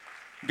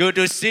Good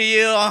to see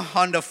you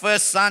on the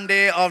first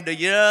Sunday of the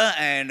year,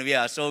 and we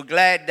are so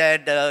glad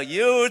that the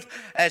youth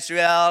as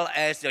well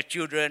as the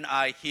children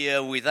are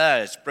here with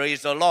us.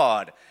 Praise the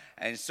Lord.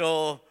 And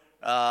so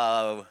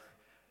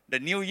the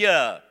new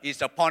year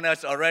is upon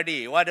us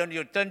already. Why don't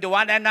you turn to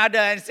one another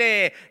and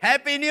say,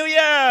 Happy New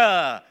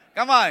Year!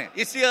 Come on,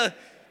 it's still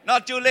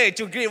not too late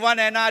to greet one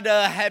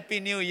another.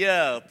 Happy New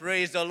Year.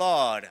 Praise the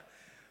Lord.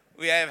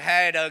 We have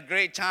had a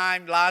great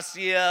time last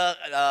year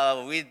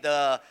with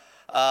the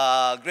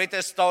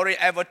greatest story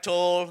ever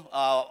told,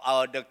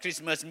 the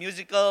Christmas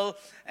musical,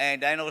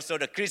 and then also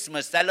the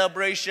Christmas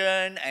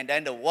celebration, and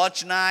then the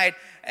watch night,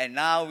 and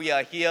now we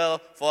are here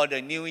for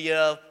the New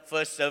Year,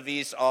 first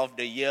service of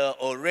the year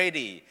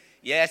already.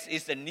 Yes,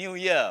 it's a new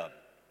year,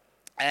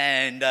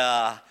 and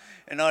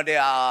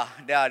there are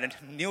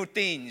new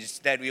things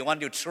that we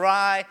want to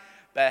try,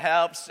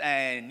 perhaps,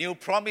 and new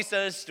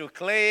promises to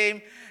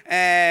claim,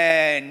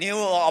 and new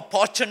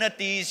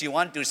opportunities you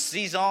want to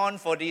seize on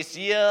for this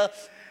year,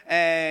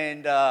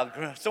 and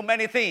so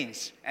many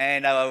things.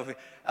 And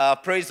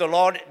praise the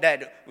Lord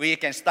that we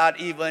can start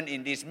even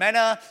in this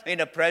manner, in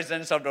the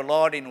presence of the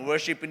Lord, in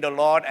worshiping the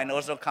Lord, and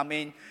also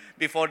coming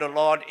before the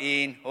Lord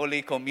in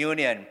Holy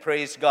Communion.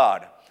 Praise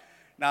God.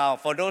 Now,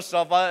 for those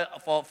of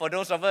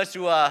us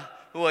who are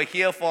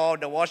here for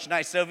the watch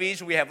night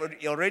service, we have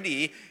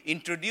already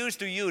introduced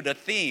to you the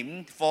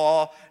theme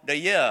for the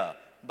year.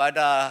 But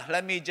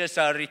let me just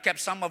recap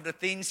some of the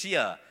things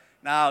here.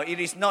 Now, it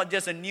is not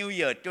just a new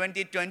year.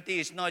 2020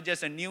 is not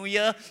just a new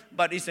year,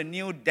 but it's a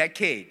new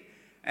decade.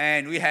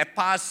 And we have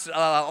passed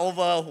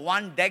over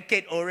one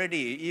decade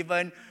already,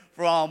 even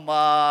from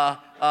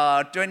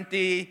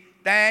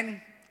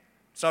 2010,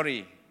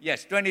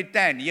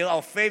 year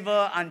of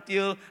favor,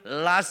 until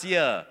last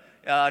year.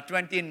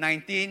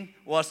 2019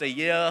 was a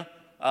year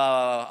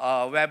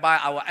whereby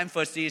our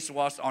emphasis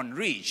was on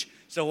reach.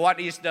 So what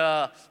is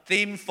the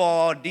theme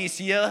for this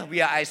year? We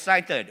are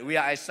excited. We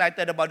are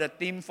excited about the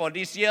theme for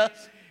this year.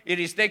 It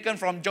is taken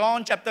from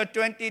John chapter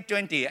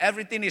 20.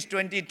 Everything is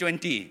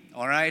 2020,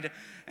 all right?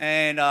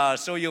 And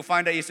so you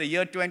find that it's the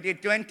year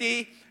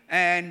 2020.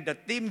 And the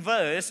theme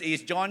verse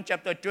is John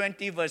chapter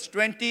 20, verse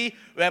 20,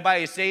 whereby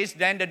it says,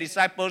 Then the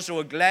disciples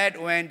were glad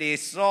when they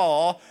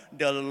saw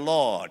the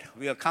Lord.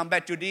 We'll come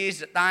back to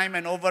this time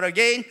and over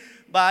again.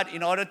 But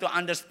in order to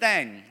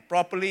understand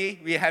properly,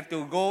 we have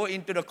to go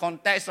into the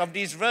context of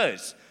this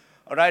verse.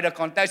 All right, the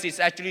context is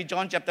actually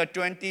John chapter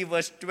 20,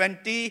 verse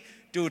 20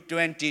 to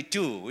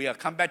 22. We will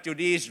come back to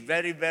this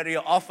very, very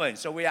often.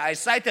 So we are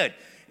excited.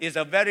 It's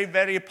a very,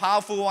 very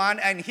powerful one.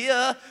 And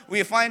here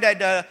we find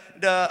that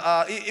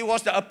it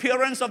was the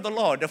appearance of the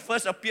Lord, the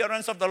first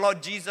appearance of the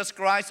Lord Jesus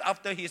Christ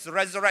after his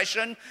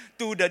resurrection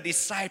to the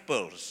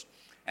disciples.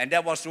 And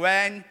that was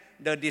when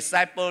the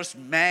disciples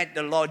met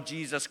the Lord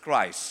Jesus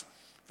Christ.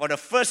 For the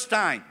first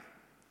time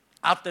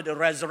after the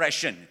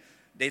resurrection,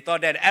 they thought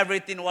that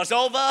everything was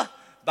over,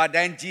 but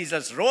then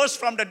Jesus rose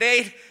from the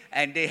dead,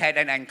 and they had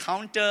an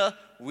encounter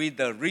with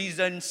the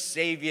risen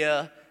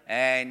Savior,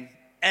 and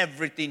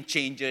everything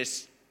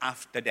changes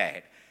after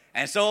that.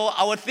 And so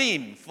our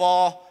theme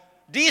for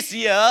this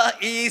year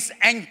is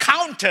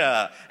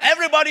encounter.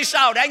 Everybody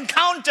shout,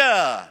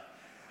 encounter.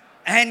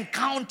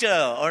 Encounter,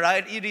 all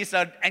right? It is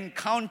an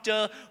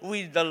encounter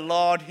with the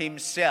Lord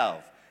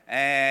himself.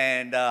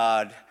 And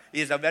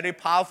it's a very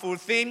powerful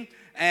theme,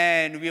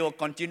 and we will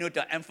continue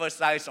to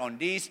emphasize on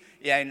this.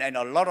 And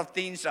a lot of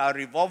things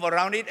revolve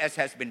around it, as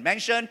has been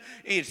mentioned.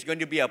 It's going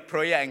to be a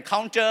prayer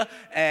encounter,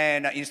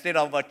 and instead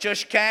of a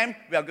church camp,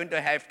 we are going to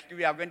have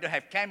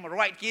camp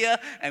right here,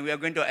 and we are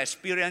going to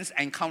experience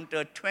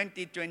Encounter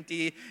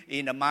 2020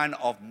 in the month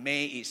of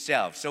May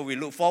itself. So we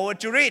look forward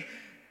to it.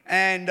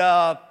 And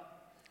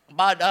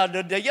but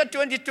the year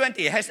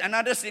 2020 has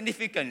another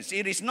significance.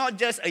 It is not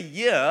just a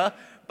year,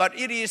 but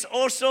it is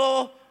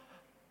also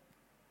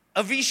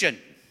a vision.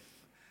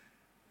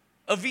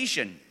 A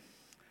vision.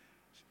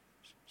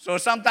 So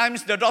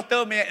sometimes the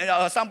doctor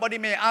somebody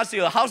may ask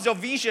you, how's your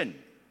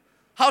vision?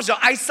 How's your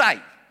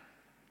eyesight?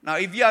 Now,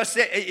 if you are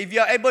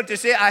able to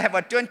say, I have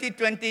a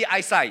 20/20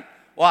 eyesight,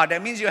 wow, that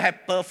means you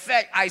have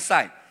perfect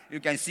eyesight. You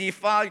can see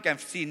far, you can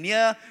see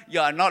near.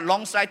 You are not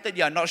long-sighted,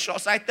 you are not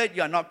short-sighted,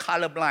 you are not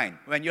colorblind.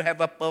 When you have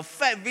a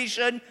perfect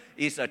vision,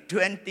 it's a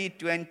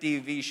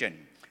 20/20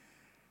 vision.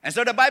 And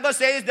so the Bible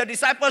says the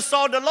disciples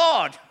saw the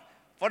Lord.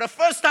 For the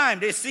first time,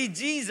 they see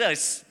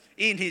Jesus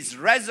in his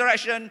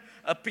resurrection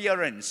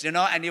appearance,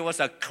 and it was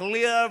a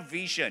clear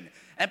vision.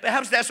 And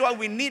perhaps that's what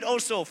we need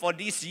also for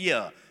this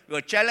year.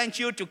 We'll challenge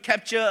you to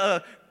capture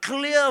a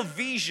clear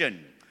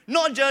vision,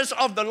 not just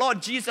of the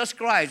Lord Jesus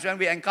Christ when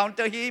we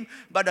encounter him,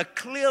 but a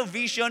clear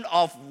vision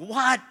of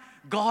what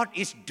God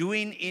is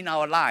doing in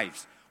our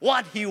lives,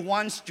 what he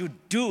wants to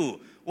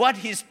do, what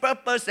his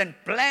purpose and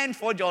plan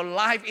for your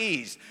life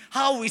is,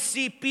 how we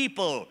see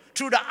people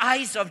through the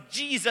eyes of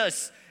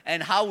Jesus,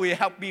 and how we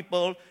help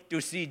people to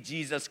see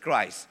Jesus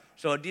Christ.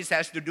 So this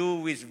has to do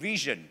with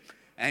vision.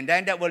 And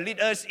then that will lead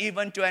us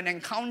even to an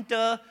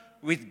encounter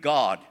with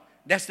God.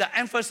 That's the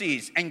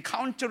emphasis,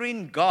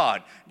 encountering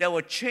God that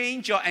will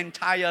change your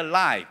entire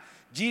life.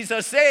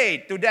 Jesus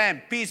said to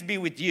them, peace be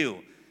with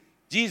you.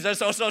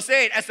 Jesus also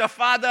said, as the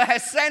Father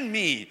has sent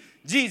me.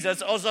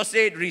 Jesus also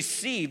said,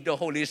 receive the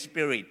Holy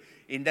Spirit.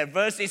 In that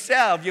verse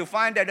itself, you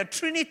find that the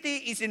Trinity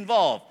is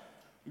involved.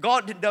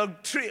 God,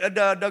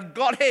 the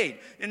Godhead,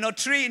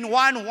 three in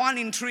one, one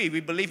in three.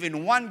 We believe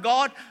in one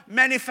God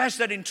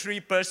manifested in three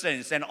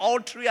persons, and all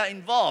three are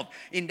involved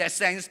in that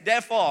sense.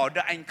 Therefore,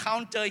 the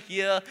encounter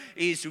here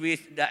is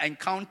with the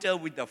encounter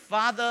with the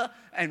Father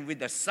and with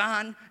the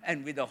Son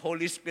and with the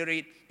Holy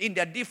Spirit in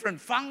their different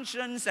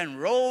functions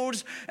and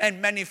roles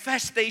and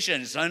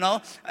manifestations,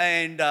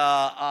 And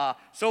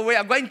so we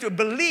are going to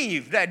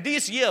believe that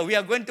this year we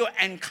are going to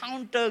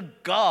encounter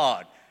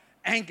God.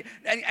 And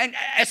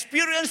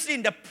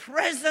experiencing the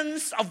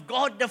presence of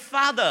God the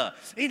Father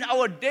in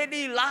our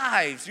daily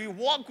lives. We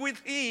walk with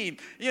Him,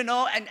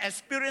 and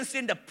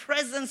experiencing the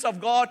presence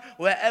of God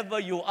wherever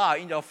you are,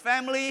 in your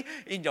family,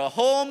 in your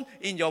home,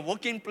 in your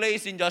working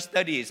place, in your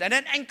studies. And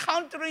then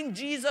encountering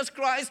Jesus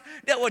Christ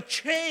that will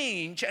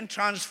change and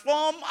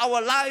transform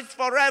our lives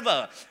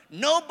forever.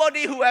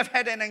 Nobody who have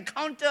had an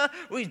encounter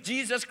with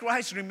Jesus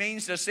Christ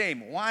remains the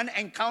same. One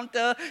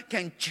encounter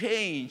can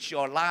change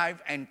your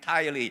life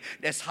entirely.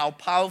 That's how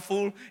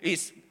powerful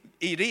it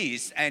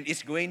is and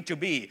it's going to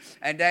be.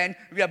 And then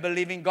we are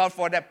believing God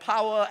for that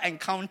power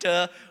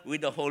encounter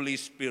with the Holy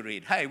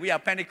Spirit. Hey, we are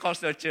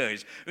Pentecostal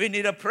church. We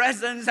need the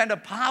presence and the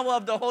power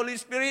of the Holy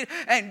Spirit.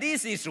 And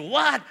this is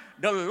what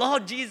the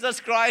Lord Jesus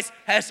Christ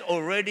has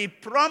already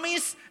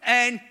promised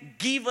and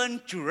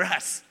given to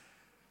us.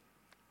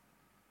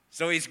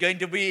 So it's going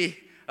to be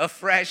a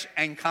fresh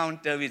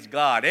encounter with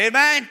God.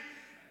 Amen?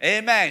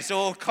 Amen.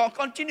 So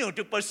continue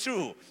to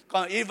pursue,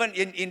 even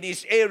in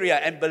this area,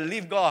 and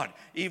believe God,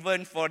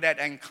 even for that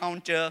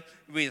encounter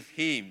with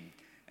Him.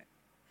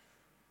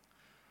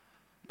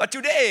 But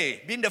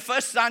today, being the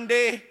first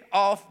Sunday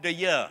of the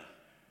year,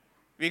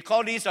 we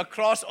call this a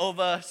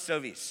crossover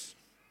service.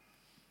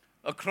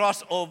 A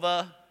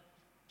crossover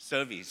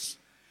service.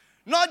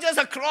 Not just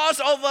a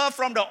crossover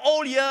from the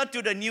old year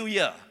to the new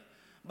year,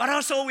 but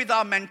also with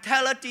our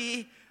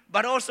mentality,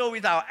 but also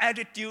with our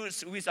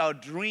attitudes, with our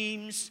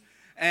dreams,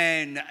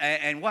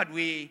 and what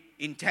we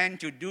intend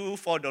to do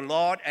for the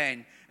Lord,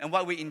 and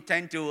what we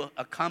intend to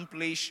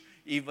accomplish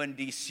even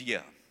this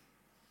year.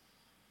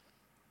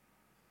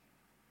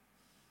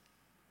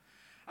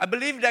 I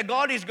believe that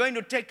God is going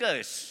to take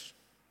us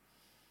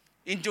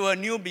into a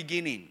new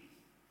beginning,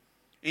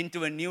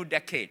 into a new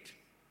decade.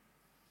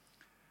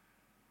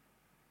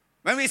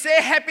 When we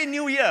say Happy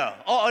New Year,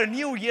 or a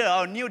new year,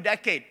 or a new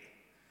decade,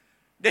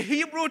 the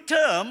Hebrew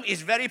term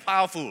is very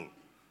powerful.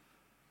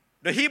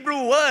 The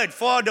Hebrew word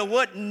for the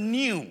word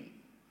new.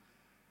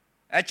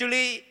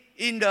 Actually,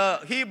 in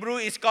the Hebrew,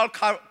 it's called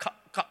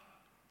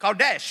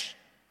Kodesh.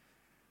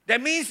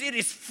 That means it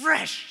is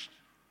fresh.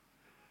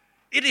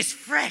 It is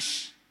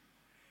fresh.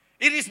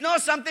 It is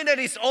not something that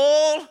is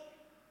old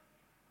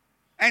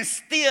and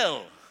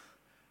still,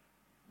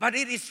 but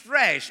it is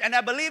fresh. And I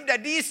believe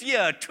that this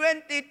year,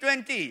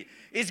 2020,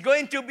 is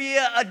going to be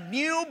a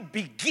new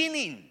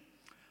beginning.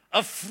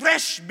 A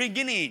fresh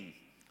beginning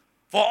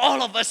for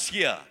all of us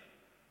here.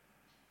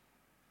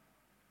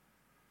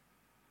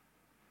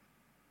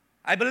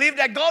 I believe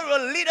that God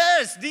will lead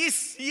us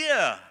this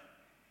year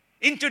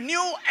into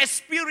new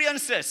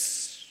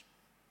experiences.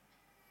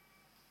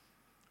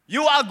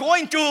 You are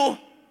going to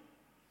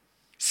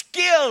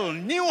scale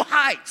new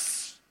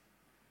heights.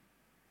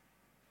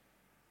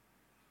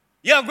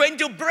 You are going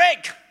to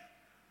break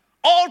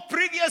all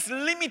previous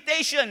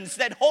limitations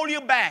that hold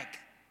you back.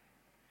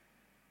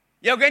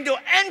 You're going to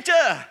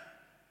enter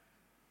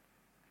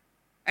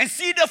and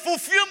see the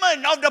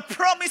fulfillment of the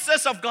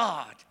promises of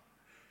God.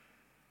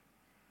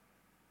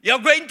 You're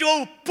going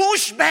to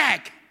push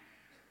back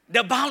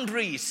the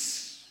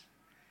boundaries.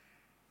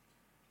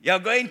 You're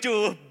going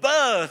to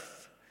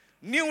birth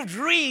new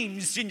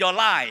dreams in your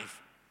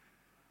life.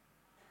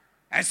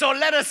 And so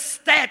let us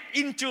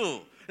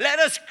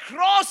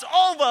cross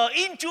over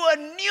into a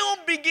new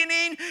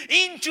beginning,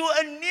 into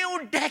a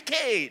new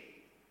decade.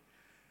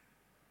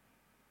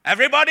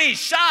 Everybody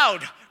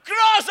shout,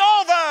 cross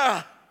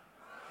over.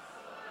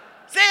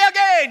 Say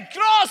again,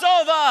 cross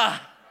over.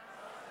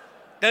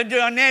 Turn to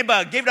your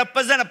neighbor, give the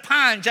person a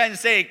punch and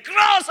say,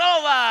 cross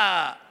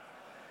over.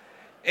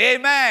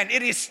 Amen.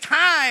 It is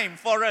time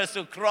for us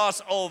to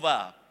cross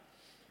over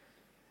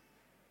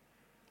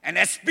and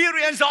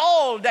experience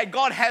all that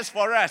God has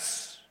for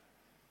us,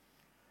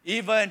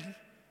 even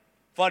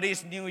for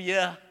this new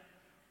year,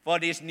 for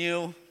this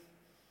new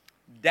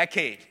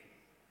decade.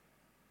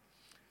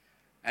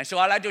 And so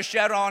I'd like to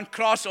share on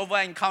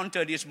crossover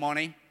encounter this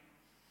morning.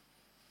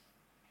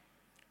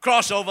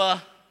 Crossover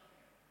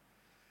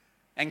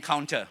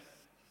encounter.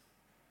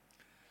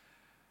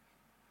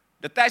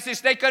 The text is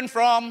taken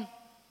from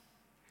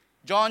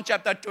John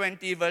chapter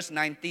 20, verse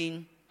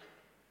 19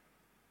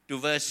 to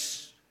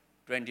verse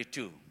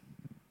 22.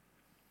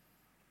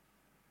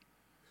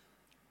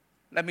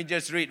 Let me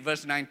just read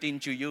verse 19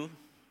 to you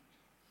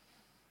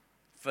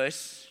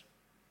first.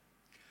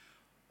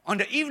 On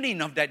the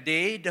evening of that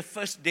day, the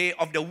first day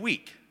of the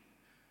week,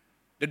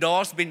 The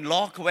doors been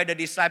locked where the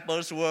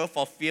disciples were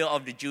for fear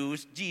of the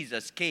Jews.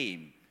 Jesus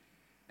came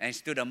and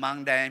stood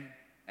among them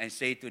and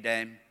said to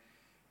them,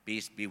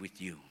 peace be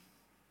with you.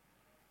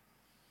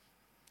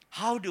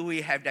 How do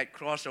we have that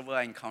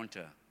crossover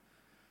encounter?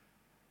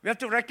 We have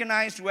to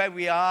recognize where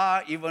we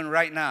are even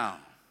right now.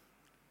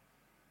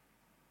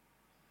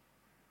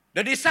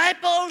 The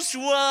disciples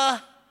were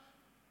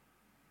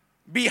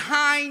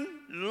behind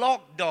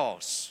locked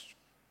doors.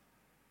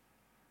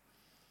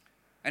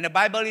 And the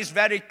Bible is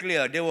very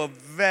clear. They were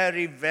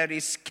very, very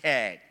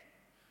scared.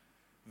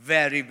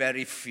 Very,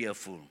 very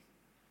fearful.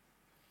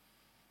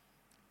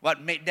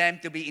 What made them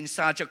to be in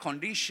such a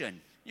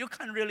condition? You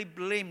can't really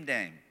blame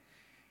them.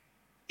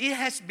 It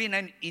has been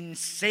an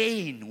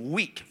insane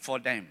week for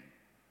them.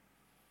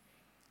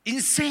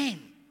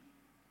 Insane.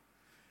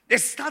 They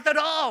started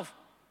off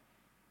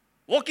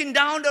walking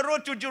down the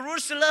road to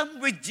Jerusalem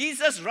with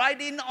Jesus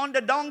riding on the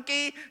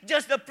donkey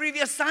just the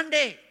previous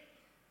Sunday.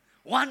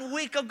 1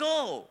 week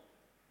ago.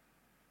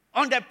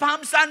 On that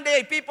Palm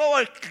Sunday, people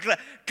were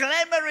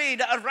clamoring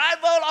the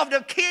arrival of the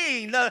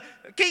King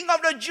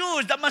of the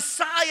Jews, the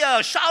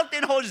Messiah,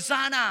 shouting,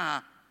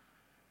 Hosanna.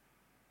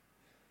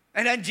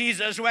 And then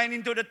Jesus went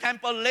into the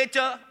temple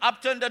later,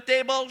 upturned the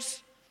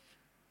tables,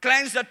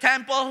 cleansed the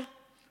temple.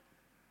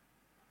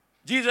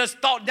 Jesus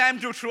taught them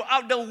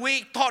throughout the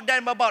week, taught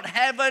them about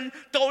heaven,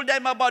 told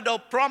them about the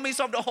promise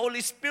of the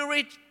Holy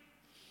Spirit.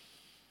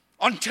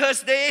 On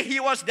Thursday, he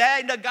was there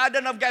in the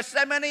Garden of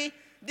Gethsemane.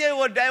 They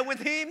were there with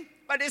him,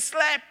 but they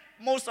slept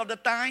most of the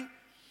time.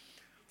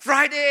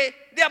 Friday,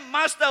 their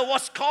master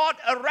was caught,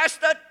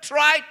 arrested,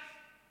 tried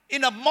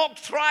in a mock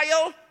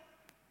trial,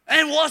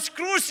 and was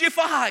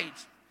crucified.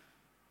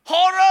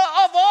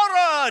 Horror of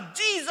horror,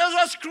 Jesus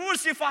was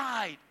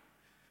crucified.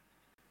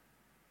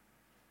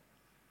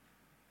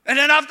 And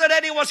then after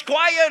that, it was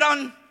quiet.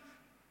 On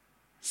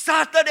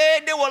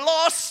Saturday, they were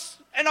lost.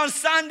 And on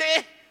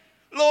Sunday,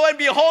 lo and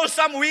behold,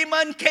 some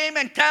women came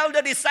and tell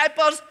the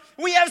disciples,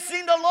 we have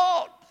seen the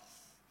Lord.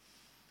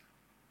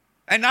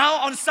 And now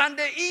on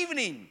Sunday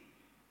evening,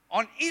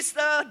 on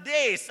Easter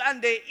day,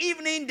 Sunday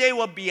evening, they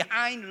were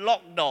behind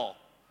locked door,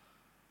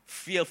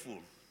 fearful,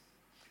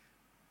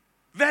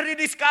 very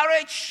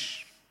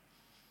discouraged,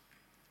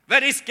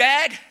 very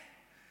scared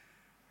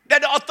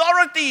that the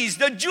authorities,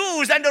 the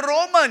Jews and the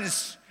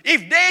Romans,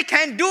 if they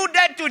can do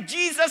that to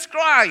Jesus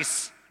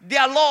Christ,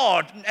 their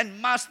Lord and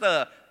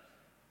Master,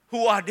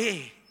 who are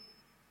they?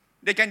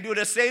 They can do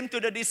the same to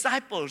the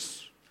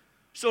disciples.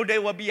 So they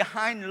were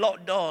behind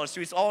locked doors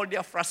with all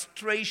their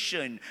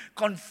frustration,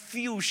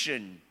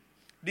 confusion,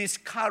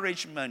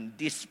 discouragement,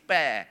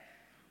 despair,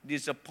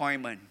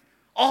 disappointment.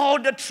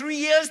 All the 3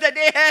 years that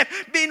they have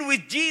been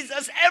with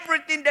Jesus,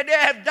 everything that they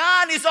have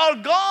done is all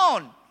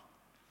gone.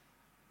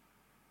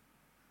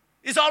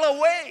 It's all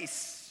a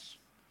waste.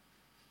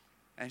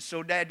 And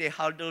so there they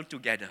huddled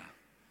together.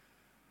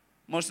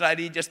 Most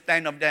likely just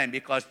 10 of them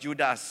because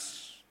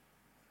Judas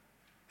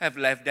have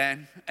left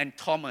them and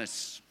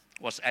Thomas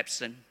was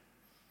absent.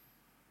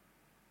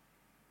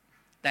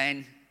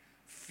 10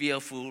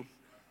 fearful,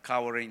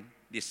 cowering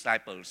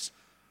disciples.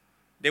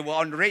 They were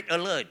on red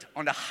alert,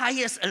 on the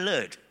highest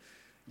alert.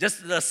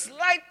 Just the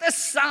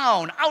slightest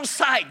sound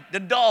outside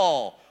the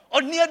door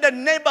or near the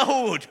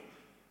neighborhood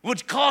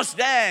would cause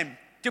them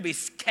to be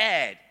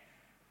scared.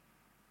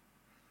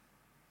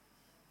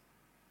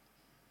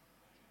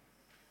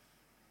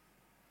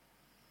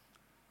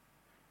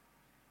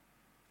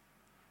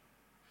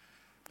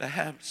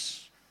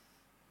 Perhaps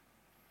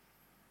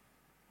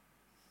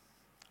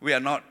we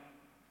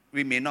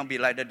may not be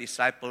like the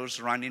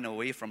disciples running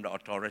away from the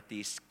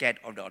authorities, scared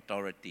of the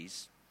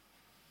authorities.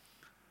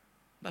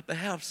 But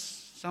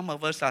perhaps some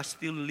of us are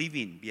still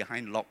living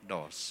behind locked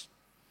doors,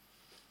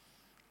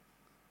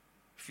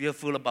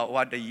 fearful about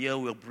what the year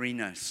will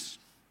bring us.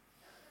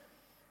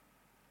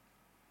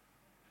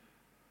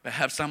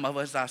 Perhaps some of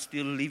us are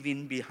still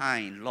living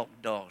behind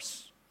locked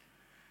doors.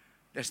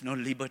 There's no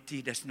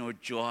liberty, there's no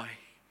joy,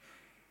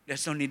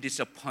 there's only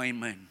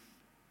disappointment,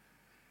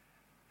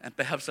 and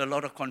perhaps a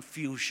lot of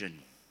confusion.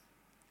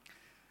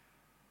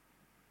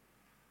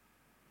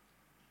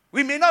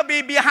 We may not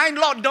be behind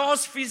locked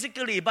doors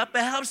physically, but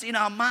perhaps in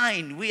our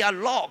mind we are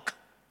locked.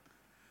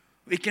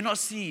 We cannot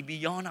see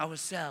beyond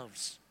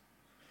ourselves.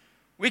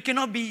 We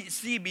cannot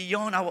see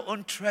beyond our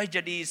own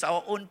tragedies,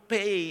 our own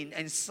pain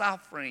and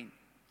suffering.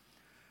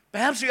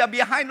 Perhaps we are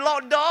behind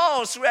locked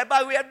doors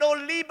whereby we have no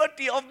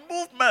liberty of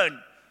movement.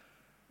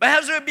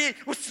 Perhaps we'll be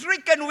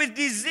stricken with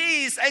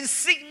disease and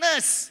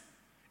sickness.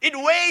 It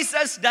weighs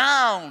us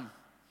down.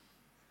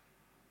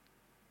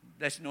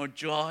 There's no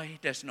joy,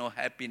 there's no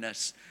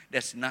happiness,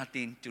 there's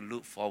nothing to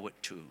look forward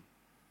to.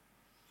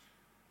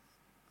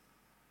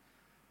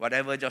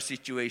 Whatever your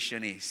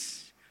situation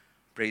is,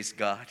 praise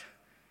God,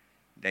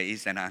 there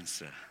is an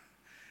answer.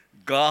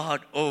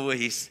 God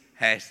always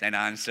has an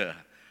answer.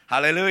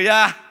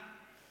 Hallelujah!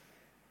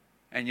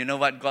 And you know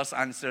what God's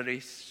answer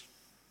is?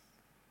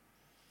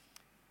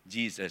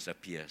 Jesus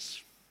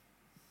appears.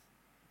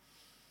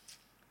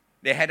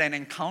 They had an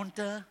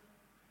encounter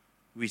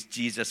with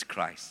Jesus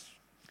Christ.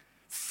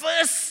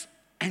 First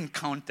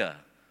encounter.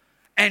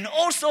 And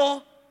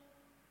also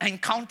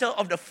encounter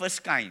of the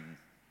first kind.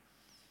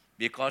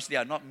 Because they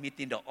are not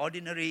meeting the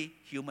ordinary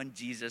human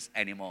Jesus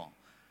anymore,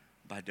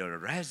 but the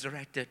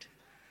resurrected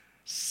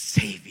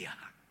Savior.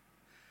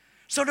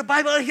 So the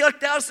Bible here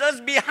tells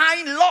us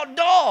behind locked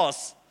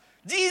doors,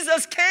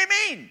 Jesus came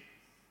in.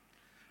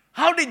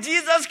 How did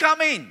Jesus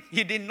come in?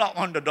 He didn't knock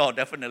on the door,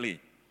 definitely.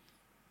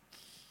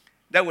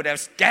 That would have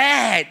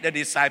scared the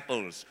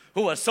disciples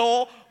who were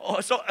so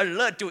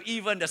alert to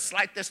even the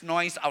slightest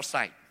noise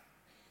outside.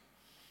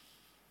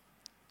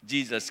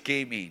 Jesus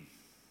came in.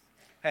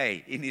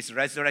 Hey, in his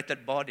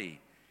resurrected body.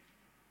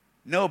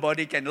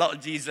 Nobody can lock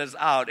Jesus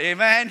out.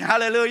 Amen.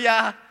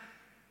 Hallelujah.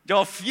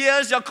 Your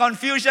fears, your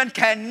confusion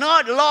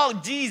cannot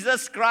lock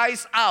Jesus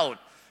Christ out.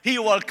 He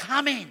will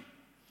come in.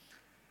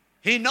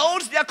 He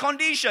knows their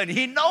condition.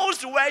 He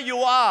knows where you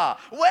are,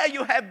 where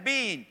you have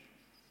been.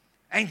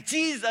 And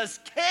Jesus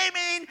came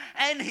in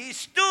and he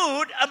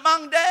stood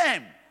among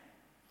them.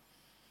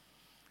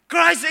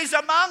 Christ is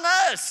among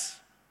us.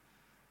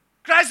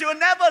 Christ will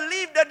never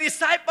leave the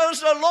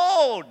disciples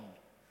alone.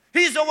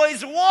 He's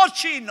always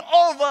watching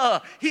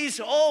over his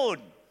own.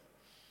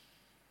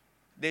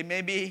 They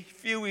may be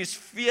filled with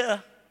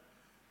fear,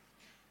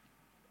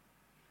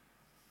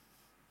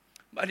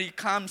 but he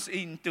comes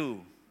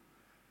into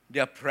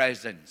their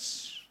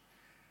presence.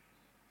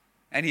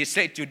 And he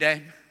said to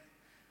them,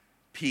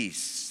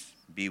 peace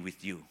be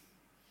with you.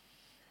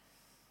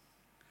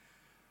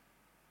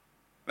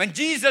 When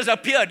Jesus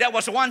appeared, that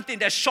was one thing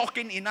that's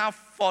shocking enough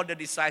for the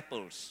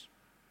disciples.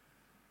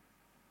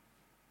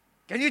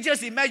 Can you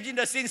just imagine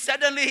the scene?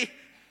 Suddenly,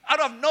 out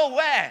of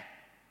nowhere,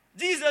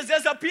 Jesus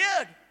just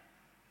appeared.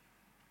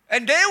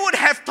 And they would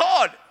have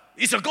thought,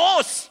 it's a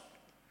ghost.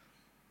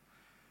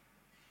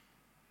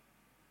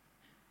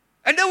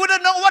 And they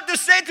wouldn't know what to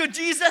say to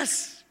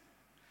Jesus.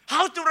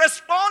 How to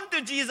respond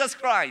to Jesus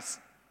Christ.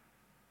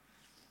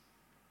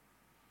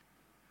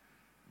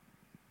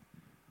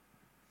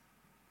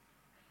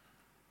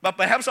 But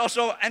perhaps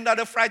also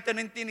another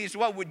frightening thing is,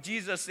 what would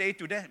Jesus say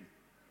to them?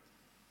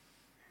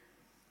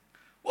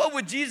 What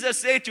would Jesus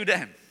say to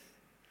them?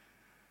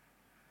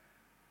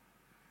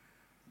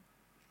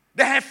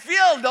 They have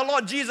feared the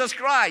Lord Jesus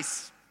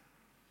Christ.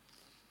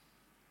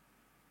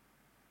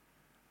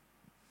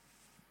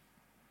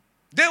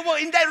 They were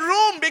in that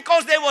room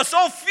because they were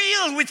so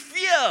filled with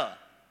fear.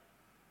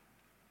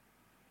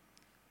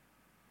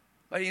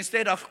 But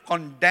instead of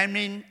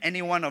condemning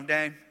any one of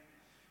them,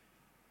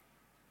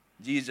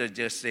 Jesus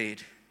just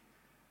said,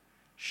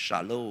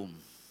 Shalom.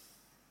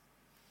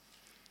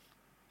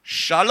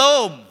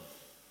 Shalom.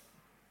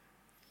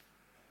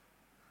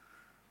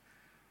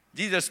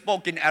 Jesus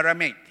spoke in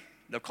Aramaic,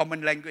 the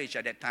common language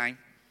at that time.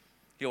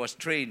 He was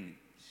trained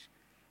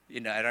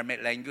in the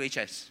Aramaic language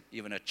as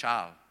even a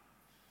child.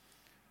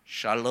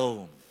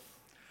 Shalom.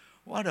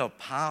 What a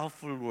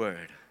powerful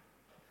word.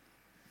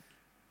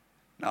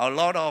 Now, a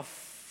lot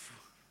of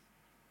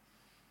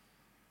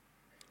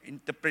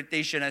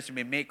interpretation has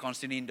been made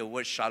concerning the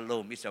word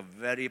shalom. It's a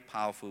very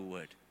powerful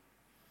word.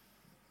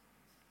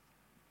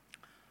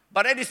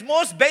 But at its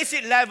most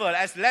basic level,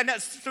 as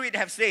Leonard Street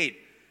have said,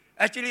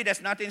 actually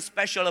there's nothing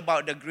special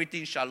about the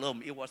greeting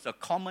shalom. It was a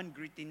common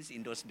greetings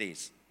in those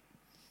days.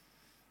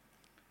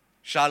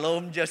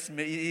 Shalom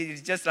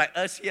is just like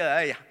us here.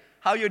 Hey,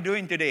 how are you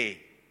doing today?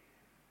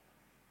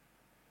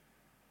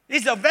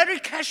 It's a very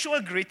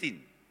casual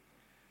greeting.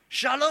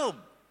 Shalom.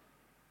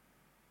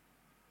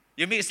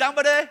 You meet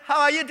somebody,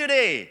 how are you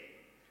today?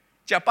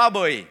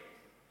 Chapaboy.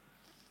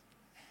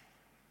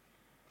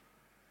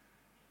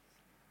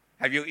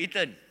 Have you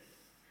eaten?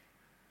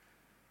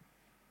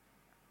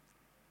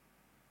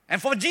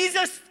 And for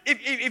Jesus,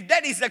 if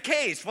that is the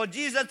case, for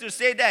Jesus to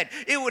say that,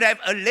 it would have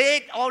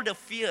allayed all the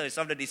fears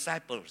of the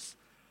disciples.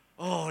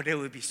 Oh, they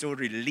would be so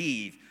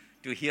relieved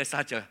to hear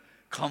such a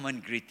common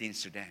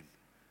greetings to them.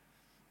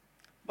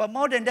 But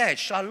more than that,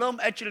 shalom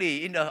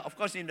actually, in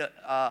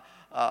the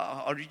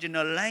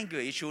original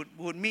language,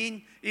 would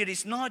mean it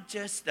is not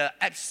just the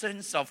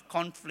absence of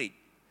conflict.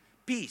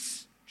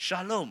 Peace,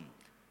 shalom.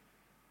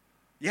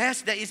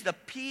 Yes, there is the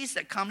peace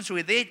that comes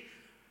with it.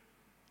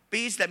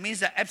 Peace, that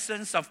means the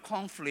absence of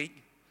conflict.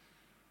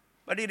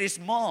 But it is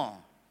more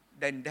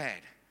than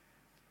that.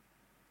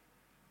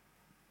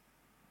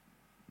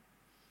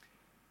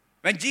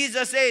 When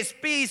Jesus says,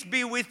 peace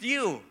be with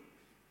you,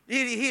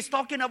 he's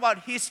talking about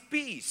his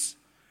peace,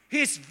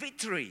 his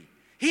victory,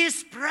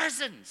 his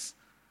presence.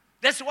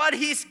 That's what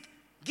he's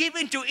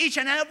giving to each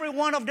and every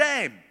one of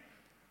them.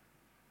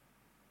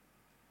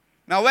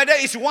 Now, whether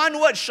it's one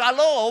word,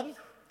 shalom,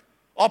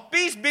 or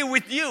peace be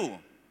with you,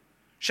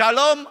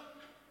 shalom,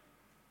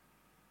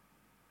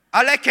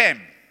 Aleichem.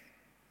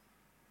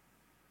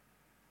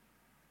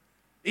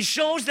 It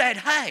shows that,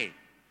 hey,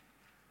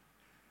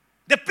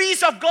 the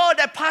peace of God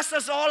that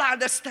passes all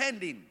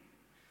understanding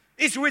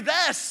is with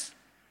us.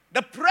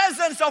 The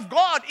presence of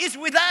God is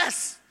with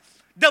us.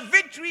 The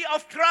victory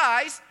of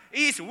Christ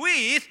is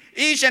with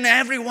each and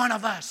every one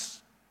of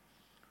us.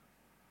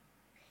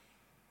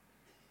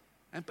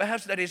 And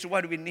perhaps that is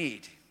what we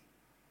need.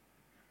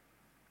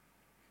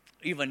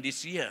 even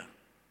this year.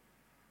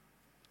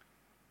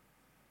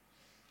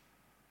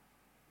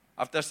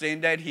 After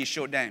saying that, he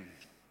showed them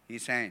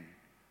his hand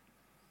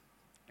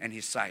and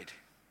his side.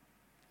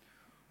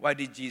 Why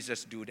did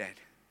Jesus do that?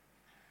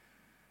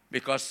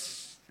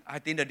 Because I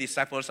think the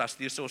disciples are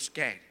still so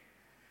scared.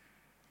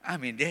 I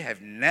mean, they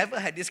have never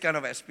had this kind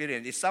of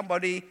experience. If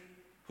somebody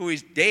who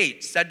is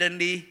dead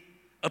suddenly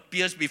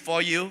appears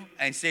before you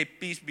and say,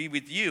 peace be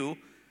with you,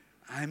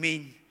 I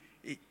mean,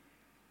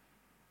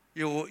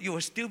 you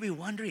will still be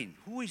wondering,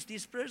 who is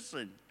this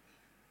person?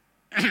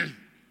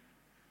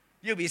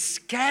 You'll be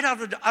scared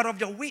out of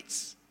your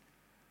wits.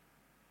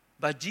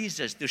 But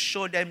Jesus, to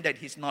show them that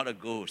he's not a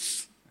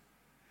ghost,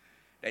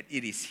 that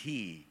it is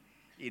he,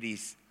 it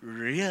is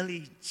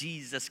really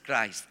Jesus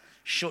Christ,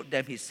 showed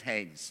them his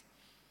hands.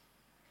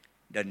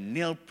 The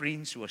nail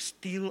prints were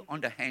still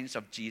on the hands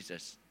of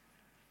Jesus.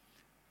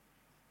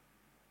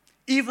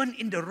 Even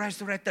in the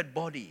resurrected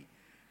body,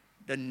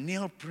 the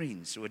nail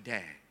prints were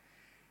there.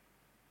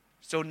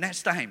 So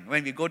next time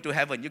when we go to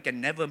heaven, you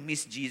can never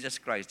miss Jesus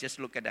Christ. Just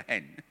look at the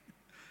hand.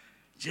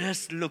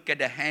 Just look at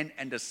the hand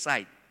and the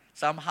side.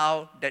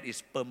 Somehow that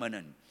is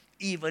permanent,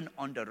 even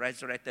on the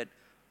resurrected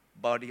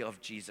body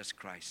of Jesus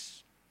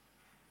Christ.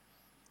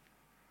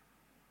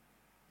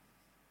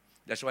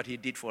 That's what he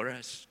did for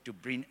us, to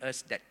bring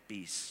us that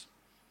peace.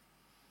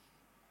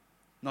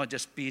 Not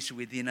just peace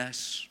within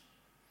us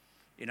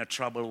in a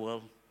troubled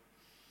world,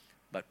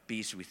 but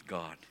peace with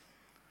God.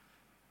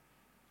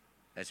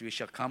 As we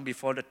shall come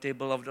before the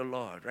table of the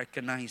Lord,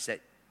 recognize that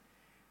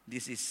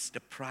this is the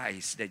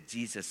price that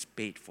Jesus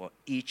paid for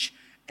each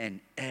and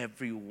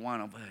every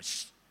one of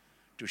us,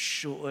 to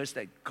show us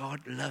that God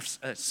loves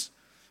us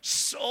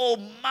so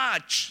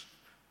much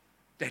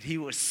that he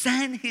will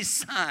send his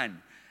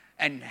son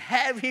and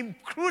have him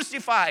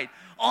crucified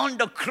on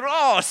the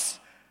cross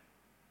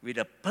with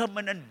a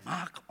permanent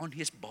mark on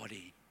his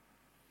body.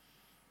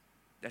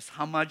 That's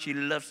how much he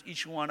loves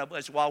each one of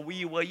us. While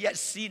we were yet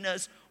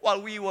sinners,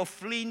 while we were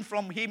fleeing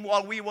from him,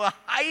 while we were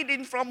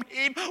hiding from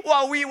him,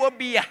 while we were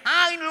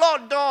behind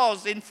locked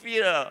doors in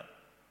fear,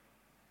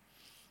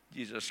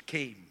 Jesus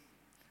came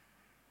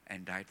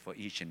and died for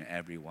each and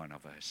every one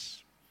of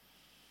us.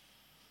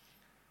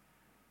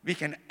 We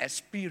can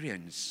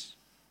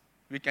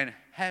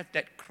have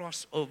that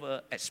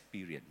crossover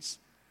experience.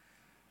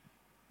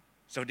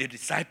 So the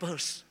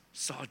disciples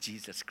saw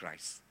Jesus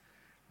Christ.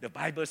 The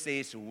Bible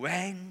says,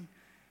 when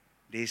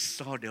they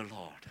saw the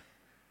Lord.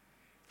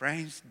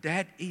 Friends,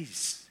 that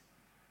is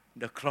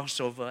the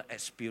crossover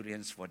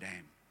experience for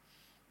them.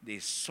 They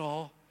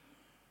saw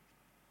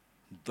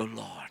the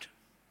Lord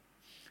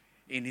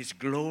in his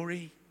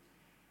glory,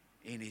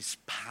 in his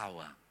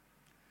power.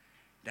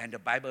 Then the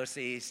Bible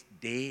says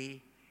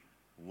they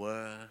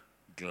were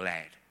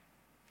glad.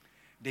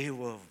 They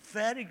were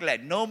very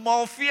glad. No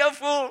more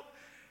fearful.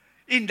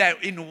 In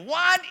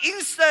one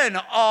instant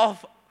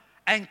of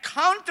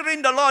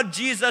encountering the Lord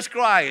Jesus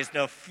Christ,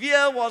 the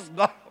fear was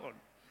gone.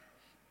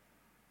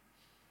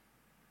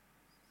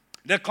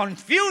 The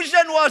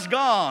confusion was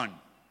gone.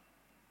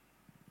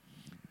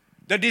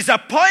 The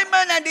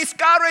disappointment and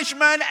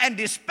discouragement and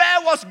despair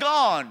was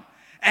gone.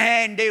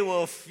 And they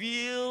were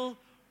filled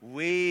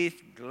with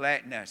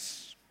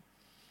gladness.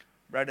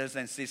 Brothers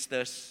and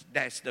sisters,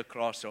 that's the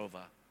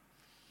crossover.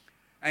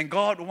 And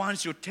God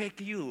wants to take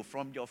you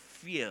from your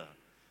fear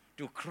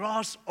to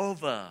cross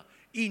over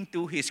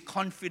into his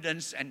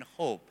confidence and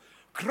hope.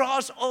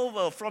 Cross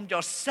over from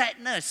your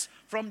sadness,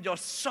 from your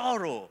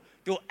sorrow,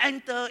 to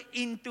enter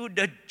into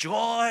the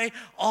joy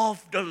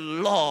of the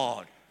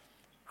Lord.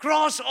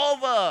 Cross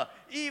over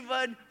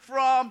even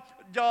from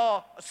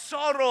your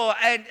sorrow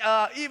and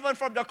even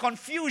from the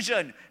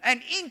confusion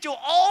and into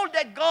all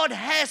that God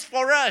has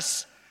for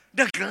us.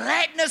 The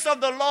gladness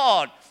of the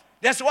Lord.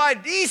 That's why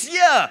this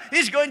year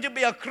is going to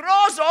be a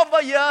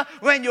crossover year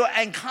when you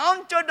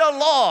encounter the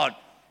Lord.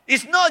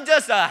 It's not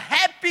just a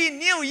happy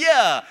new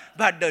year,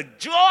 but the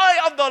joy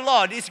of the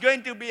Lord is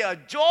going to be a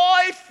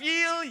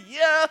joy-filled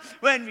year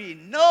when we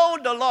know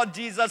the Lord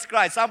Jesus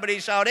Christ. Somebody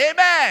shout,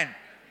 amen.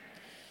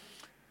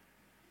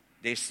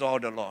 They saw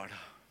the Lord.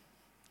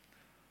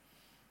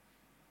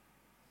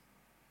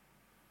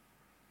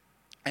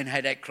 And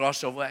had that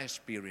crossover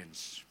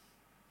experience.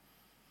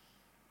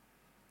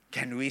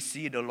 Can we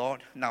see the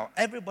Lord? Now,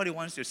 everybody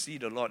wants to see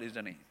the Lord,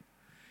 isn't it?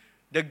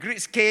 The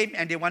Greeks came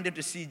and they wanted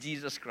to see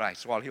Jesus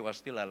Christ while he was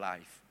still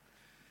alive.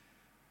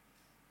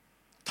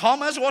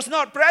 Thomas was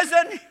not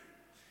present.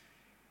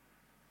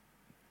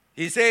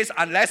 He says,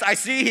 unless I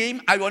see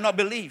him, I will not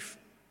believe.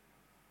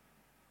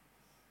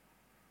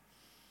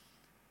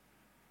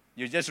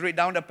 You just read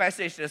down the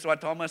passage, that's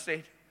what Thomas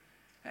said.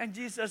 And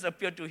Jesus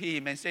appeared to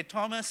him and said,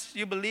 Thomas,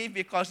 you believe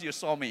because you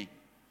saw me.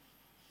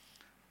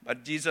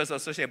 But Jesus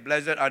also said,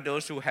 blessed are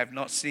those who have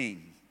not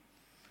seen,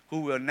 who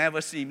will never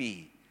see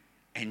me,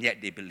 and yet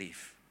they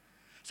believe.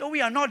 So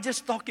we are not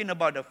just talking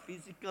about the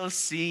physical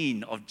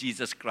scene of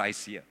Jesus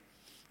Christ here.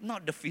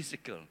 Not the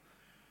physical.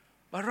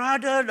 But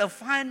rather the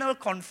final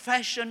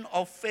confession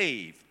of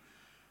faith.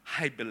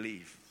 I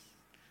believe.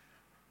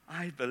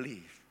 I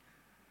believe.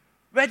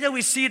 whether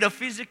we see the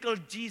physical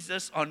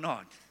Jesus or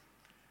not.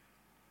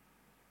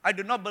 I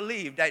do not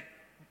believe that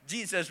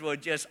Jesus will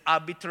just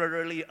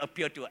arbitrarily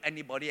appear to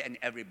anybody and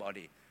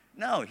everybody.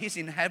 No, he's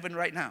in heaven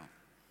right now.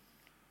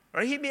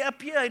 Or he may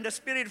appear in the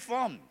spirit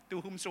form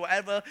to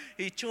whomsoever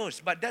he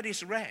chose, but that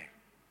is rare.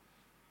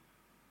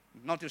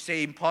 Not to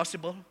say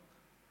impossible.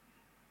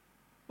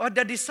 But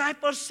the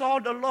disciples saw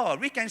the Lord.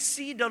 We can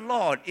see the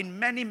Lord in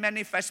many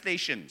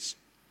manifestations.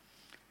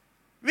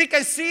 We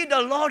can see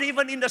the Lord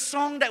even in the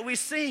song that we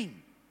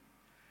sing.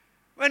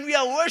 When we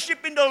are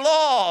worshiping the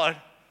Lord,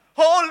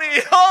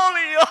 holy,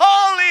 holy,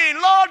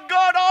 holy, Lord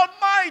God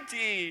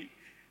Almighty.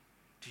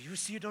 Do you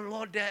see the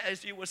Lord there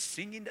as he was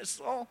singing the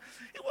song?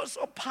 It was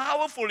so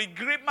powerful. It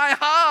gripped my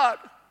heart.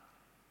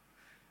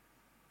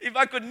 If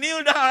I could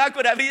kneel down, I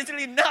could have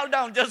easily knelt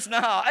down just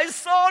now. I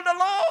saw the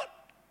Lord.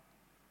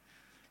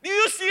 Do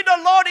you see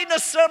the Lord in the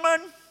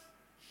sermon?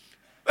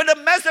 When the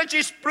message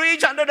is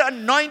preached under the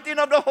anointing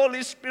of the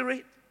Holy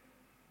Spirit?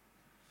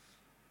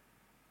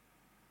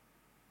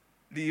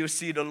 Do you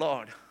see the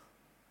Lord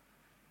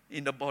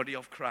in the body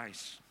of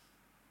Christ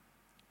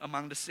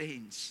among the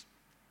saints?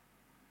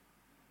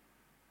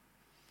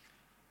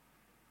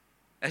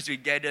 As we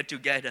gather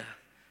together,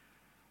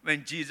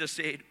 when Jesus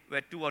said,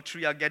 where 2 or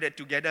 3 are gathered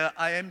together,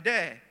 I am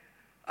there.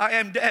 I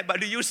am there, but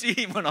do you see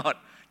him or not?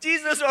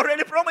 Jesus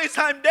already promised,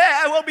 I'm there,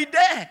 I will be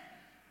there.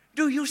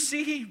 Do you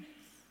see him?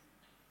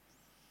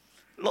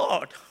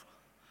 Lord,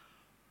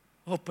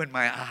 open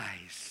my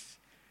eyes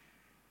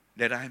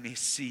that I may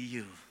see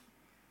you.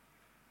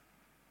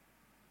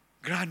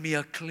 Grant me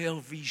a clear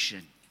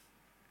vision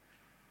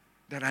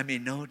that I may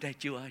know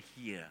that you are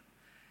here.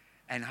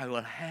 And I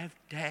will have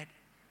that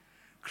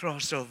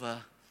crossover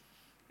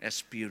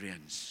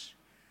experience.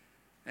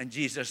 And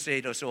Jesus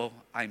said also,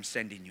 I'm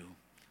sending you.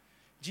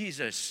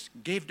 Jesus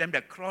gave them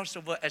the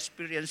crossover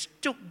experience,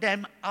 took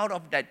them out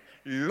of that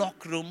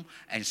locked room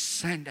and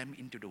sent them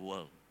into the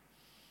world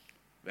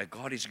where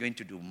God is going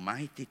to do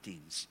mighty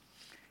things.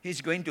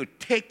 He's going to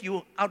take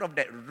you out of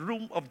that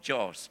room of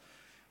jaws.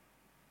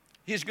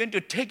 He's going to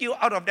take you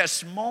out of that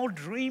small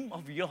dream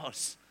of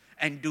yours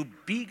and do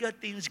bigger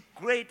things,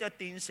 greater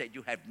things that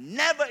you have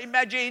never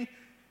imagined.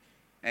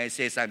 And it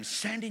says, I'm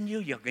sending you,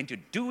 you're going to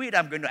do it,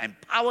 I'm going to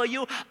empower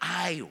you,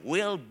 I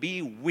will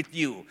be with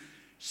you.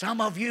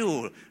 Some of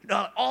you,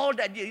 all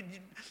that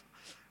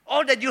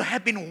you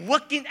have been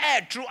working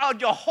at throughout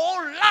your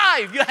whole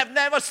life, you have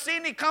never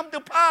seen it come to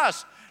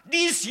pass.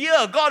 This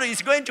year, God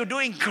is going to do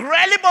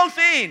incredible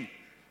things.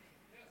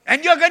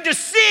 And you're going to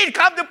see it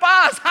come to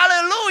pass.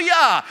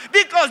 Hallelujah.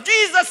 Because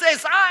Jesus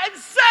says, I'm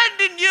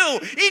sending you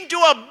into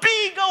a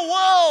bigger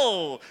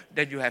world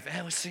than you have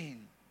ever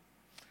seen.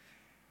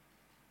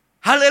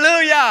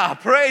 Hallelujah.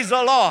 Praise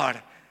the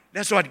Lord.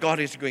 That's what God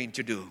is going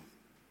to do.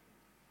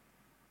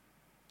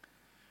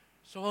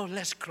 So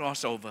let's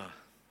cross over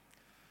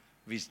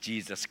with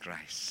Jesus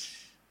Christ.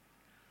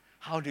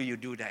 How do you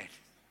do that?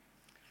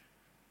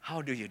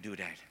 How do you do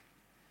that?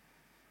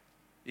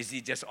 Is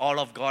it just all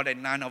of God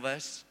and none of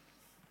us?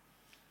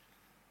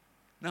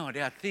 No,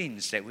 there are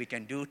things that we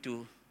can do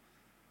to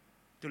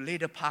lay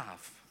the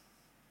path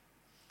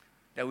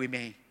that we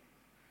may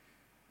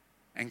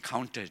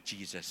encounter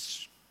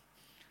Jesus.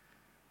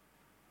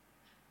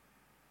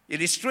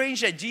 It is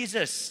strange that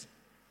Jesus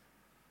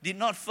did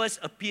not first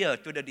appear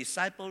to the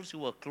disciples who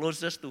were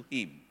closest to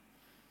him.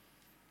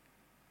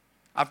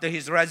 After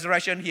his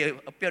resurrection, he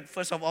appeared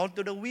first of all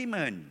to the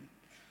women.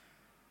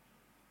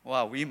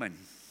 Wow, women.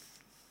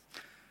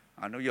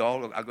 I know you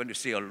all are going to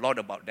say a lot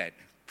about that.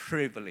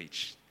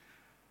 Privilege.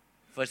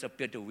 First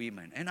appeared to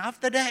women. And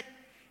after that,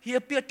 he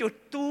appeared to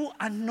 2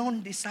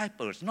 unknown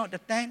disciples, not the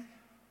 10.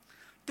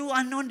 2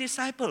 unknown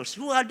disciples.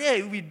 Who are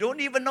they? We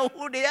don't even know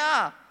who they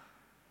are.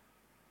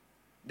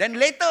 Then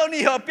later only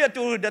he appeared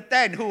to the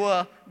 10 who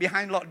were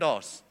behind locked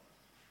doors.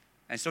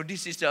 And so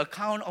this is the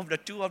account of the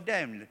 2 of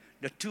them.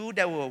 The 2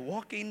 that were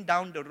walking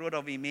down the road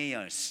of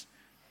Emmaus.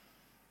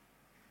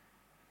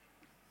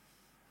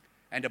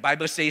 And the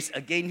Bible says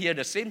again here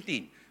the same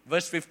thing.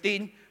 Verse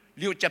 15,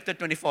 Luke chapter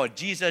 24.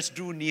 Jesus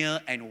drew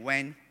near and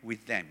went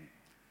with them.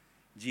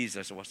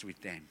 Jesus was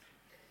with them.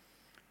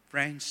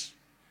 Friends,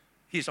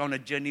 he's on a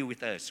journey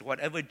with us.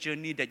 Whatever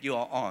journey that you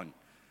are on,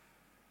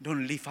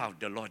 don't leave out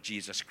the Lord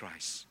Jesus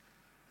Christ.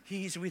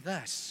 He is with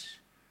us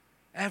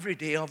every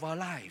day of our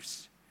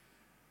lives.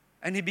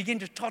 And he began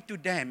to talk to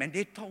them, and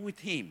they talk with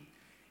him.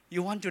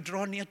 You want to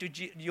draw near to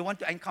you want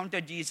to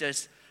encounter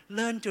Jesus,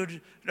 learn to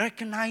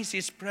recognize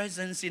his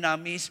presence in our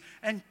midst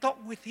and talk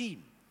with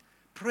him.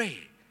 Pray.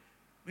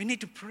 We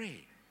need to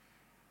pray.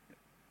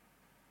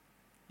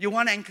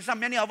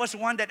 Many of us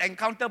want that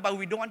encounter, but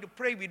we don't want to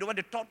pray. We don't want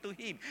to talk to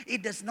him.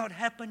 It does not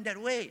happen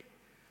that way.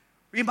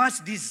 We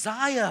must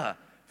desire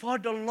for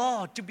the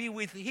Lord to be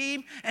with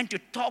him and to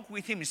talk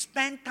with him.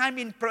 Spend time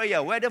in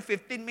prayer, whether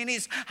 15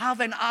 minutes, half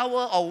an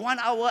hour, or 1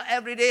 hour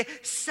every day.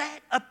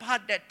 Set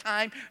apart that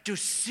time to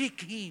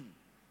seek him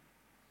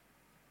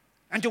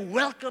and to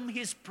welcome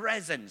his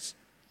presence.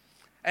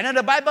 And then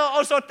the Bible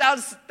also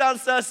tells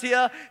us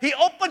here, he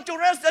opened to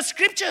us the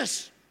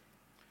scriptures.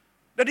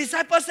 The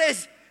disciple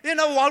says, You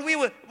know,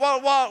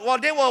 while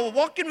they were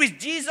walking with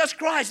Jesus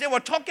Christ, they were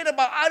talking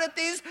about other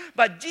things,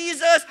 but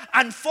Jesus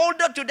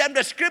unfolded to them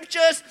the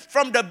scriptures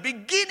from the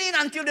beginning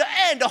until the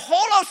end, the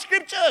whole of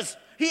scriptures.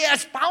 He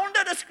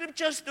expounded the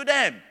scriptures to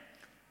them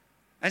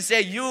and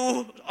said,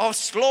 you of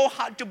slow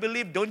heart to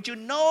believe, don't you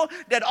know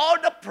that all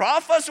the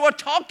prophets were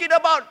talking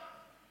about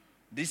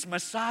this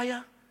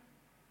Messiah?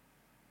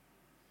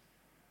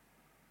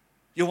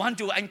 You want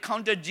to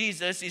encounter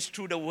Jesus is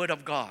through the Word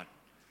of God.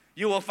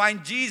 You will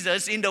find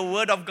Jesus in the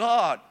Word of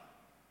God.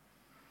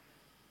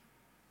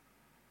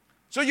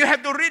 So you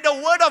have to read the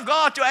Word of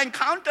God to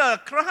encounter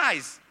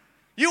Christ.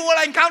 You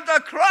will encounter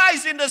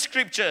Christ in the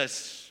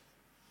Scriptures.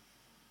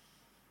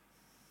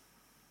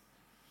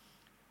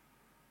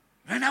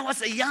 When I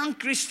was a young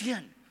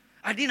Christian,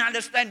 I didn't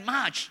understand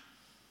much.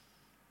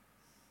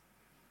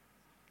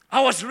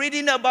 I was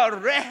reading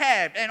about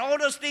Rahab and all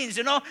those things,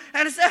 and I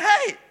said,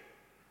 hey,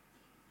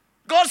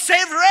 God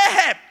saved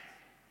Rahab.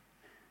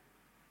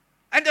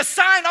 And the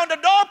sign on the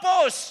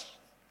doorpost.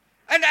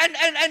 And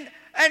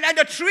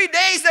the 3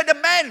 days that the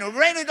man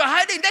ran into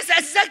hiding. That's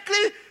exactly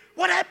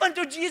what happened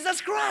to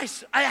Jesus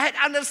Christ. I had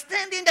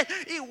understanding that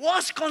it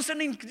was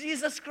concerning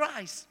Jesus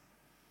Christ.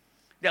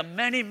 There are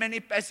many, many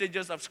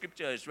passages of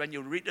scriptures. When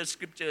you read the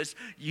scriptures,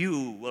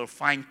 you will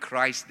find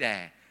Christ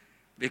there.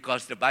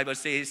 Because the Bible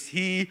says,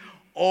 He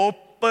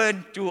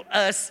opened to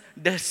us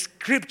the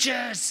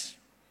scriptures.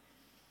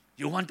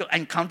 You want to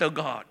encounter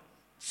God?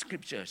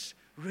 Scriptures.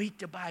 Read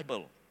the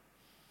Bible.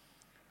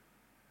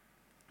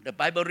 The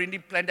Bible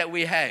reading plan that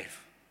we have,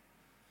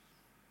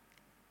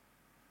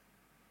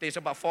 there's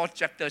about 4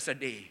 chapters a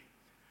day.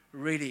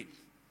 Read it.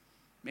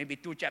 Maybe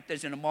 2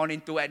 chapters in the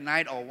morning, 2 at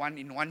night, or 1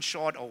 in one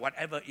shot, or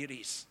whatever it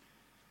is.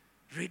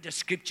 Read the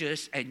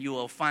scriptures and you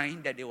will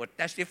find that they will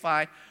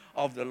testify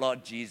of the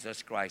Lord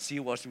Jesus Christ. He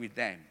was with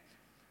them.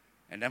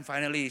 And then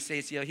finally it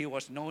says here, He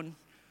was known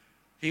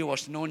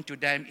to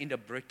them in the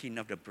breaking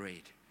of the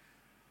bread.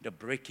 The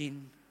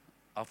breaking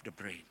of the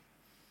bread.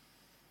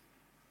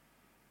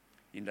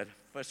 In the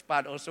first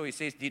part also it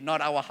says, did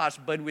not our hearts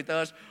burn with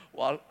us?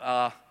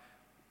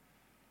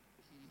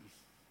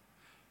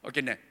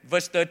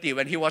 Verse 30,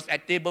 when He was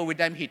at table with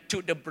them, He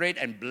took the bread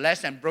and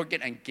blessed and broke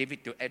it and gave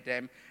it to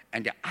them,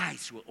 and their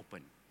eyes were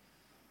open.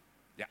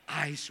 Their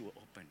eyes were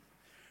open.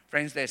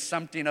 Friends, there's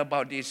something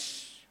about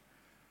this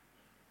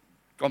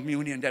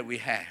communion that we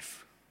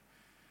have.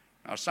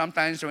 Now,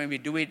 sometimes when we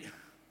do it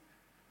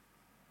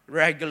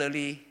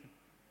regularly,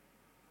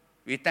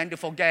 we tend to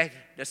forget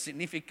the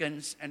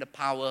significance and the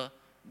power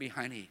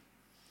behind it.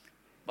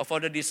 But for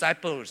the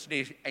disciples,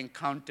 they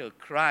encounter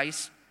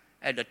Christ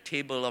at the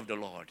table of the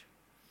Lord.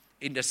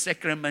 In the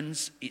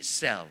sacraments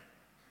itself,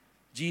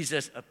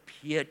 Jesus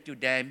appeared to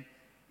them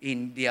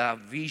in their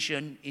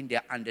vision, in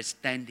their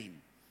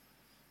understanding.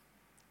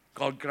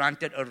 God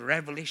granted a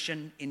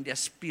revelation in their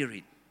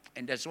spirit,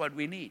 and that's what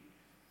we need.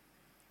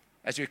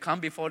 As we come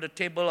before the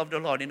table of the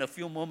Lord in a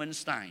few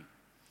moments' time,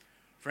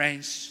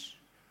 friends,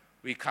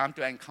 we come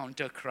to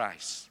encounter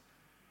Christ.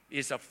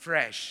 He's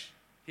afresh.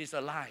 He's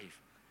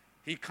alive.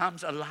 He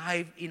comes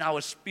alive in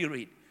our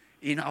spirit,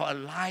 in our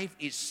life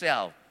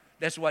itself.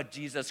 That's what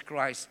Jesus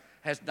Christ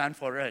has done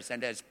for us.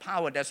 And there's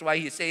power. That's why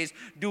He says,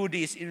 do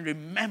this in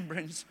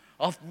remembrance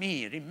of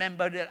me.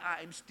 Remember that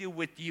I am still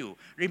with you.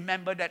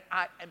 Remember that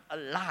I am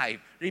alive.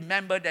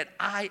 Remember that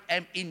I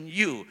am in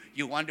you.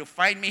 You want to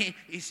find me?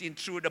 It's in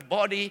through the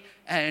body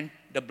and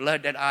the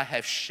blood that I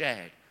have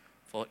shed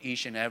for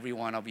each and every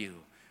one of you.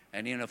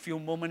 And in a few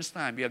moments'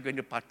 time, we are going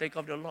to partake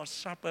of the Lord's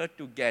Supper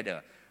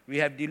together. We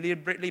have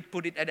deliberately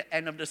put it at the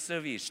end of the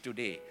service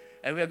today.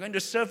 And we are going to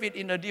serve it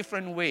in a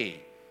different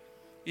way.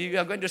 We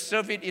are going to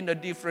serve it in a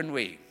different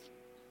way.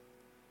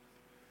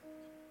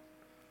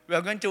 We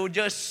are going to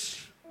just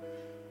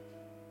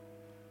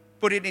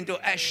put it into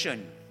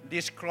action,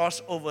 this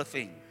crossover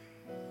thing.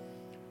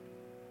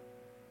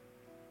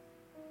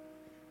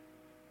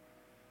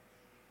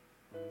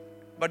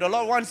 But the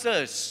Lord wants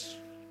us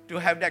to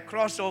have that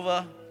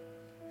crossover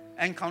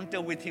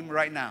encounter with Him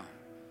right now.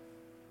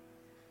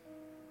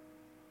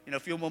 In a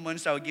few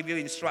moments, I will give you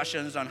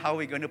instructions on how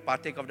we're going to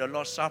partake of the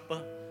Lord's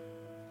Supper.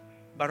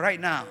 But right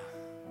now,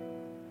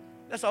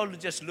 let's all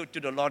just look to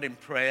the Lord in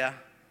prayer.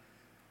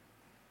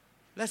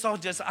 Let's all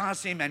just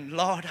ask Him, and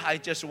Lord, I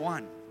just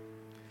want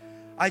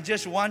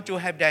to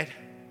have that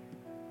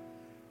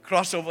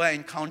crossover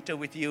encounter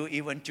with you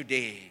even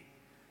today.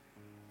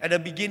 At the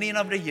beginning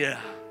of the year.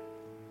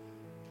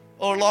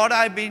 Oh Lord,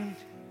 I've been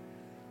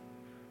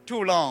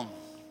too long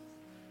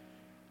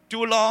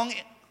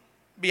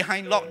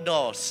behind locked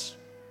doors.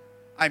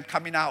 I'm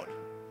coming out.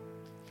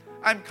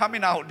 I'm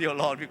coming out, dear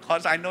Lord,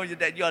 because I know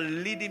that you are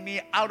leading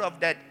me out of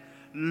that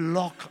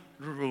locked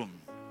room.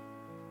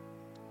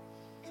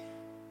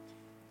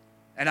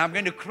 And I'm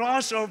going to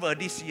cross over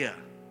this year.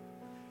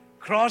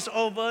 Cross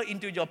over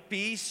into your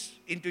peace,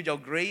 into your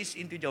grace,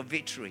 into your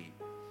victory.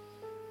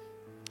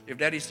 If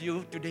that is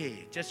you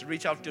today, just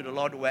reach out to the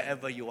Lord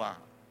wherever you are.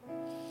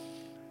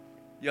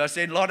 You are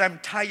saying, Lord, I'm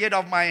tired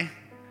of my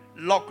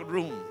locked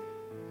room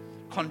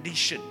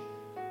condition.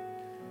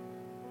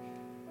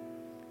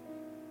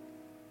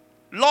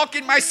 Locked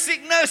in my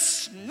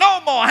sickness,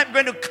 no more. I'm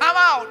going to come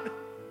out.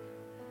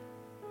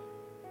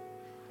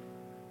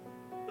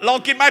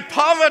 Locked in my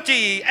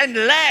poverty and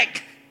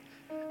lack,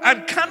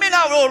 I'm coming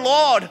out, oh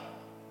Lord.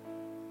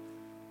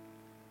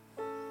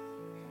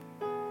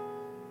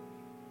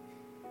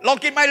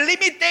 Locked in my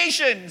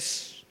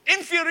limitations,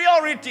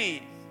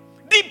 inferiority,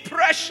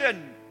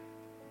 depression,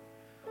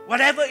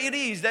 whatever it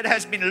is that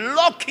has been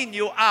locking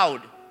you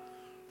out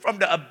from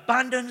the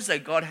abundance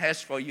that God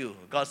has for you.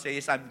 God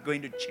says, I'm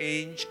going to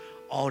change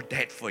all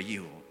that for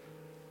you.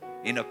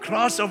 In a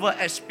crossover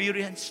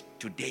experience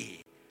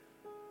today,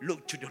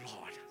 look to the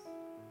Lord.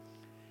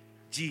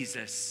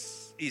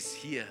 Jesus is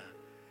here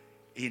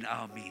in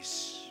our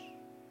midst.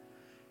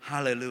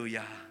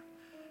 Hallelujah.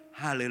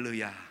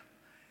 Hallelujah.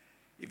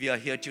 If you are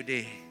here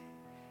today,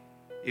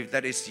 if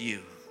that is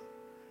you,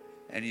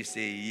 and you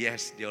say,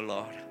 yes, dear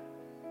Lord,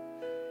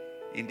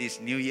 in this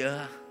new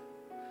year,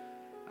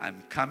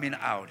 I'm coming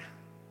out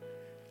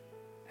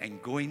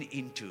and going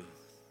into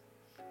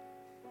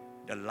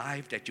the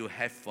life that you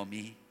have for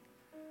me,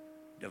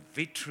 the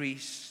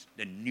victories,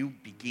 the new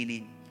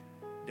beginning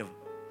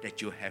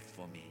that you have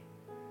for me.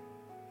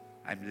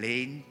 I'm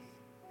laying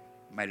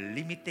my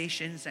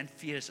limitations and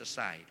fears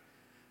aside,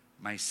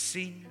 my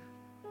sin,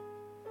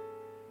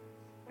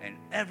 and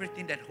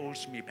everything that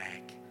holds me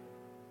back.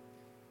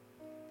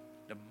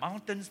 The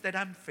mountains that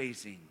I'm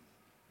facing,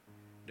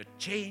 the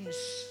chains,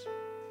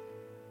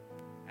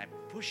 I'm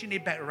pushing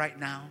it back right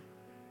now,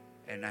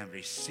 and I'm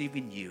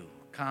receiving you.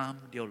 Come,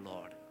 dear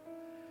Lord.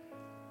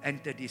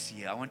 Enter this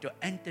year. I want to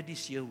enter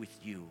this year with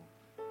you.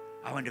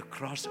 I want to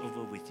cross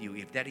over with you.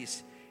 If that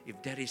is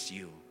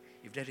you,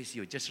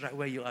 just right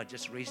where you are,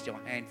 just raise your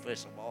hand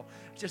first of all.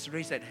 Just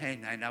raise that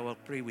hand and I will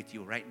pray with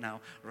you right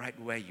now, right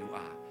where you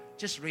are.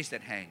 Just raise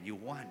that hand. You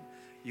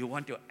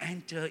want to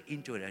enter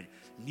into a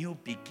new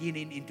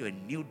beginning, into a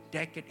new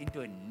decade,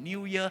 into a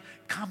new year,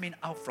 coming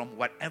out from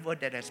whatever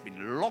that has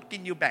been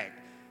locking you back.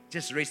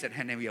 Just raise that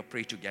hand and we'll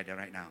pray together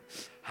right now.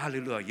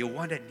 Hallelujah. You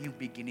want a new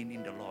beginning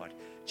in the Lord.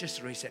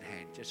 Just raise that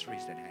hand. Just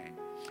raise that hand.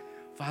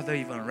 Father,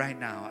 even right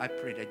now, I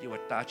pray that you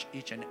will touch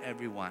each and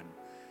every one.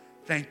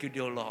 Thank you,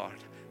 dear Lord.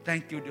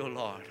 Thank you, dear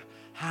Lord.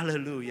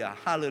 Hallelujah.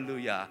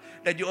 Hallelujah.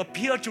 That you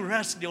appear to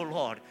us, dear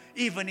Lord,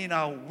 even in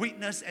our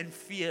weakness and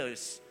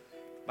fears.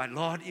 But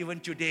Lord,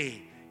 even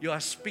today, you are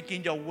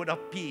speaking your word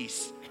of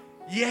peace.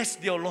 Yes,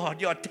 dear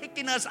Lord, you are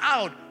taking us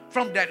out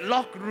from that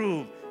locked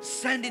room,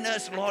 sending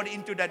us, Lord,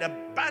 into that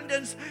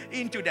abundance,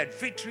 into that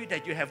victory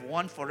that you have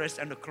won for us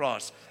on the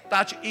cross.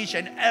 Touch each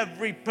and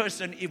every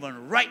person,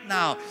 even right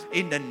now,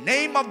 in the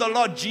name of the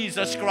Lord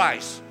Jesus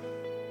Christ.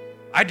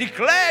 I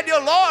declare, dear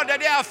Lord, that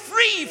they are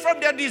free from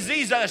their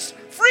diseases,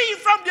 free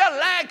from their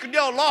lack,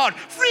 dear Lord,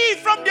 free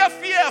from their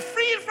fear,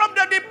 free from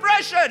their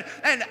depression,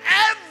 and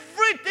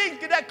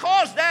everything that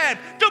caused them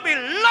to be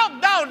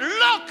locked down,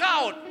 locked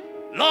out.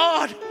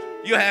 Lord,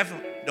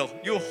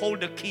 you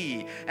hold the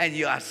key and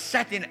you are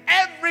setting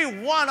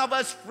every one of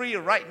us free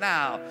right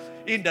now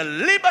in the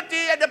liberty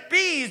and the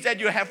peace that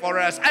you have for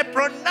us. I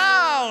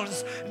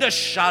pronounce the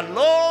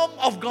shalom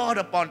of God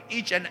upon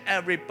each and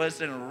every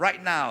person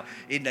right now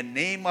in the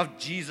name of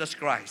Jesus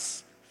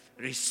Christ.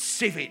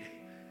 Receive it.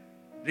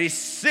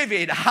 Receive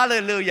it.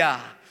 Hallelujah.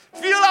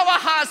 Fill our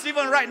hearts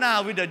even right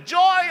now with the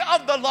joy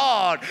of the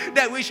Lord,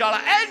 that we shall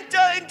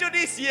enter into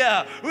this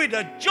year with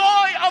the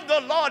joy of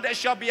the Lord that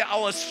shall be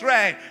our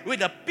strength,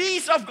 with the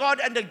peace of God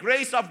and the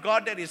grace of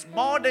God that is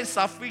more than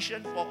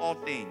sufficient for all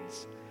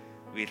things.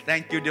 We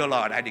thank you, dear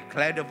Lord. I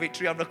declare the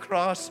victory of the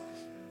cross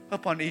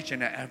upon each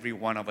and every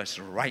one of us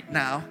right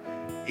now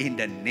in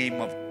the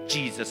name of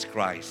Jesus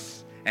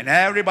Christ. And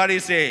everybody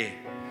say,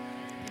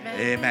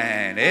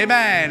 Amen,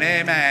 amen,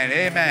 amen,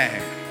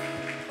 amen.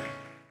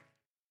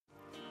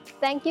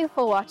 Thank you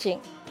for watching.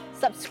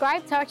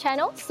 Subscribe to our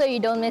channel so you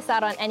don't miss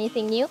out on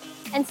anything new,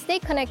 and stay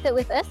connected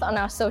with us on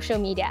our social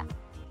media.